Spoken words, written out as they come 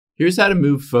Here's how to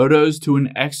move photos to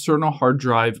an external hard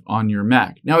drive on your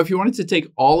Mac. Now, if you wanted to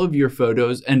take all of your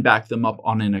photos and back them up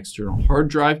on an external hard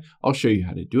drive, I'll show you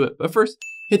how to do it. But first,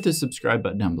 hit the subscribe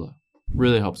button down below. It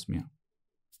really helps me out.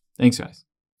 Thanks, guys.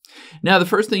 Now, the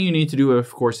first thing you need to do,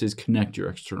 of course, is connect your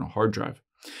external hard drive.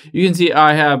 You can see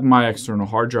I have my external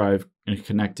hard drive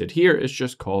connected here. It's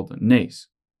just called NAS.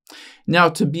 Now,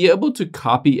 to be able to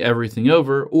copy everything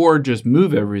over or just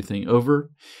move everything over,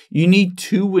 you need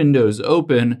two windows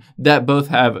open that both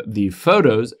have the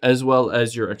photos as well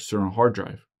as your external hard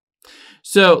drive.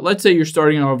 So let's say you're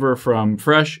starting over from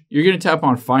fresh. You're going to tap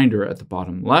on Finder at the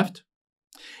bottom left,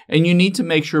 and you need to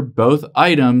make sure both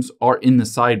items are in the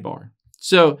sidebar.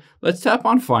 So let's tap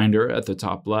on Finder at the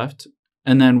top left,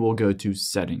 and then we'll go to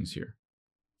Settings here.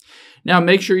 Now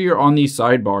make sure you're on the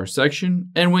sidebar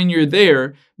section, and when you're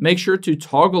there, make sure to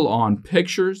toggle on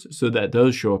pictures so that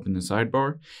those show up in the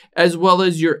sidebar, as well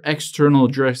as your external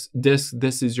disk.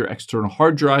 This is your external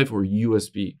hard drive or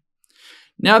USB.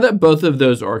 Now that both of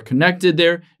those are connected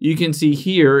there, you can see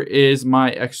here is my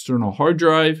external hard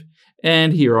drive,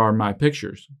 and here are my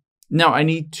pictures. Now I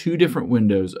need two different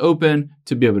windows open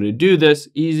to be able to do this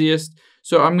easiest.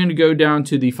 So I'm going to go down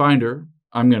to the Finder.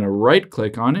 I'm going to right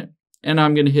click on it, and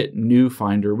I'm going to hit New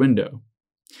Finder Window.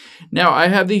 Now I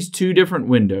have these two different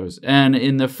windows, and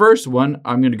in the first one,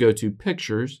 I'm going to go to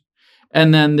Pictures,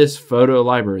 and then this photo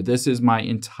library. This is my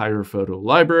entire photo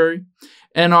library.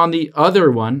 And on the other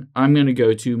one, I'm going to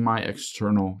go to my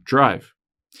external drive.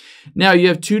 Now you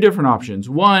have two different options.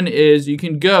 One is you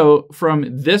can go from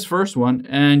this first one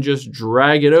and just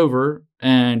drag it over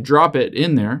and drop it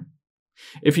in there.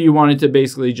 If you wanted to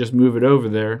basically just move it over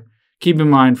there. Keep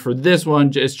in mind for this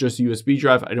one, it's just USB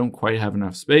drive. I don't quite have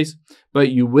enough space, but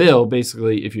you will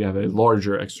basically if you have a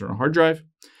larger external hard drive.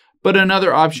 But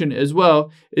another option as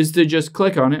well is to just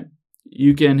click on it.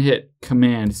 You can hit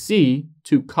Command C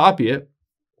to copy it,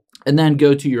 and then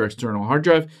go to your external hard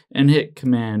drive and hit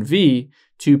Command V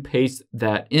to paste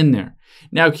that in there.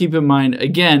 Now keep in mind,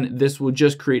 again, this will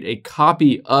just create a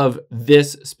copy of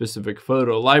this specific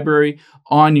photo library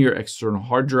on your external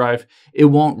hard drive. It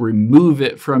won't remove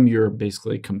it from your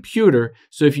basically computer.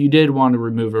 So if you did want to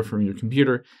remove it from your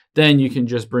computer, then you can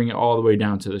just bring it all the way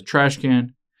down to the trash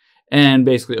can and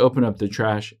basically open up the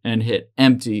trash and hit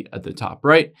empty at the top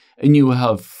right. And you will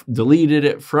have deleted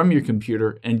it from your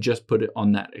computer and just put it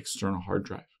on that external hard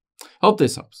drive. Hope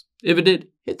this helps. If it did,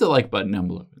 hit the like button down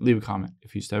below. Leave a comment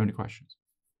if you still have any questions.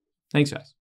 Thanks, guys.